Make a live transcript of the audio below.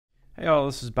Hey all,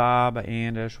 this is Bob,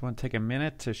 and I just want to take a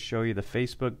minute to show you the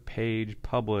Facebook Page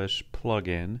Publish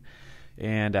plugin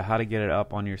and how to get it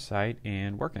up on your site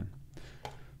and working.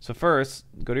 So first,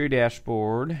 go to your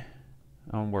dashboard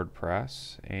on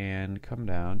WordPress and come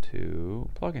down to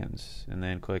Plugins, and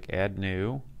then click Add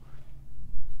New.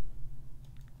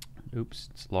 Oops,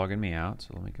 it's logging me out,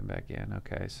 so let me come back in.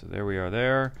 Okay, so there we are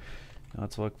there. Now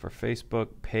let's look for Facebook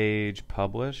Page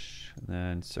Publish, and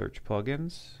then search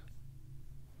Plugins.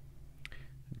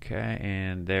 Okay,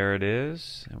 and there it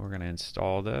is, and we're going to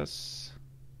install this.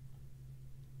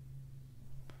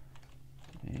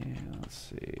 And let's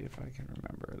see if I can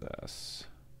remember this.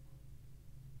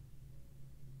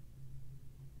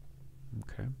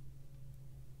 Okay.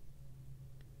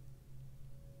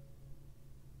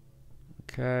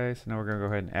 Okay, so now we're going to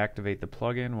go ahead and activate the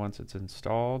plugin once it's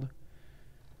installed.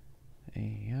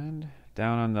 And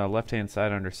down on the left-hand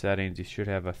side under Settings, you should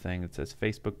have a thing that says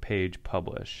Facebook Page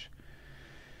Publish.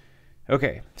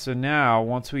 Okay, so now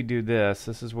once we do this,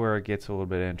 this is where it gets a little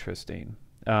bit interesting.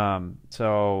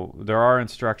 So there are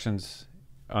instructions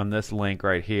on this link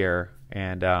right here,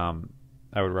 and I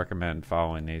would recommend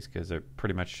following these because they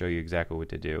pretty much show you exactly what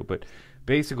to do. But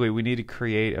basically, we need to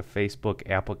create a Facebook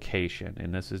application,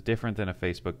 and this is different than a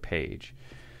Facebook page.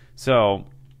 So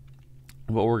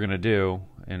what we're going to do,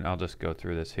 and I'll just go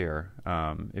through this here.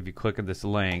 If you click on this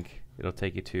link, it'll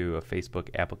take you to a Facebook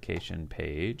application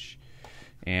page.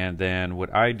 And then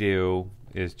what I do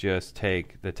is just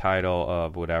take the title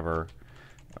of whatever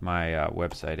my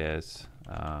website is,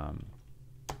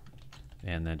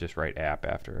 and then just write app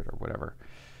after it or whatever.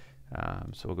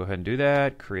 So we'll go ahead and do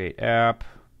that. Create app.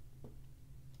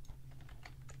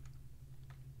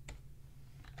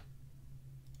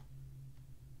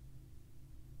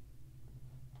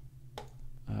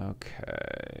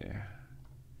 Okay.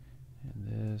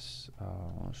 And this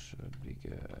all should be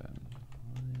good.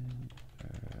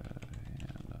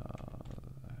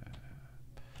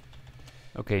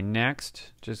 Okay,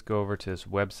 next, just go over to this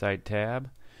website tab.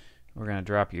 We're going to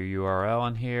drop your URL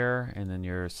in here and then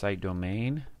your site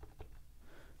domain,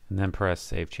 and then press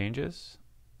Save Changes.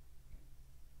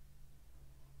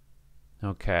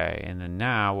 Okay, and then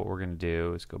now what we're going to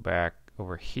do is go back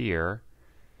over here,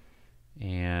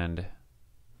 and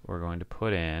we're going to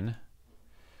put in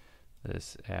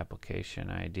this application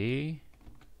ID,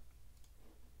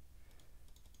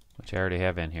 which I already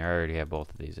have in here. I already have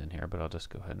both of these in here, but I'll just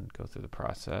go ahead and go through the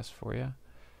process for you.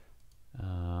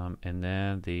 And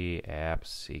then the app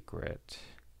secret.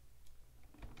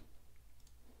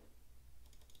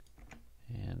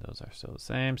 And those are still the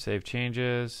same. Save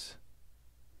changes.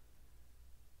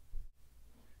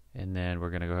 And then we're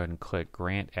going to go ahead and click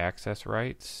Grant Access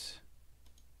Rights.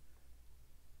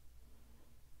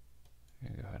 I'm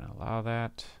going to go ahead and allow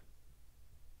that.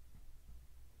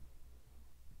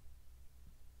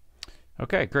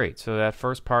 Okay, great. So that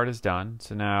first part is done.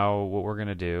 So now what we're going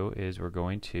to do is we're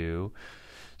going to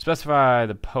specify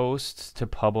the posts to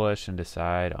publish and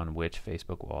decide on which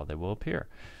Facebook wall they will appear.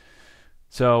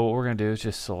 So what we're going to do is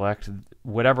just select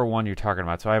whatever one you're talking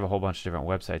about. So I have a whole bunch of different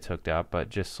websites hooked up, but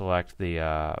just select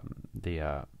the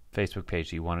Facebook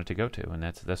page you want it to go to, and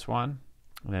that's this one.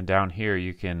 And then down here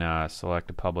you can select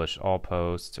to publish all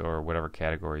posts or whatever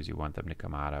categories you want them to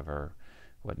come out of or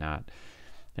whatnot.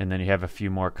 And then you have a few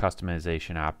more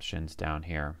customization options down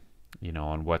here, you know,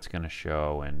 on what's going to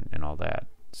show and all that.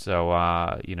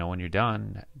 So, you know, when you're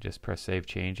done, just press Save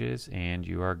Changes and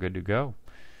you are good to go.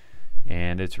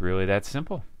 And it's really that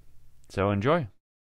simple. So enjoy.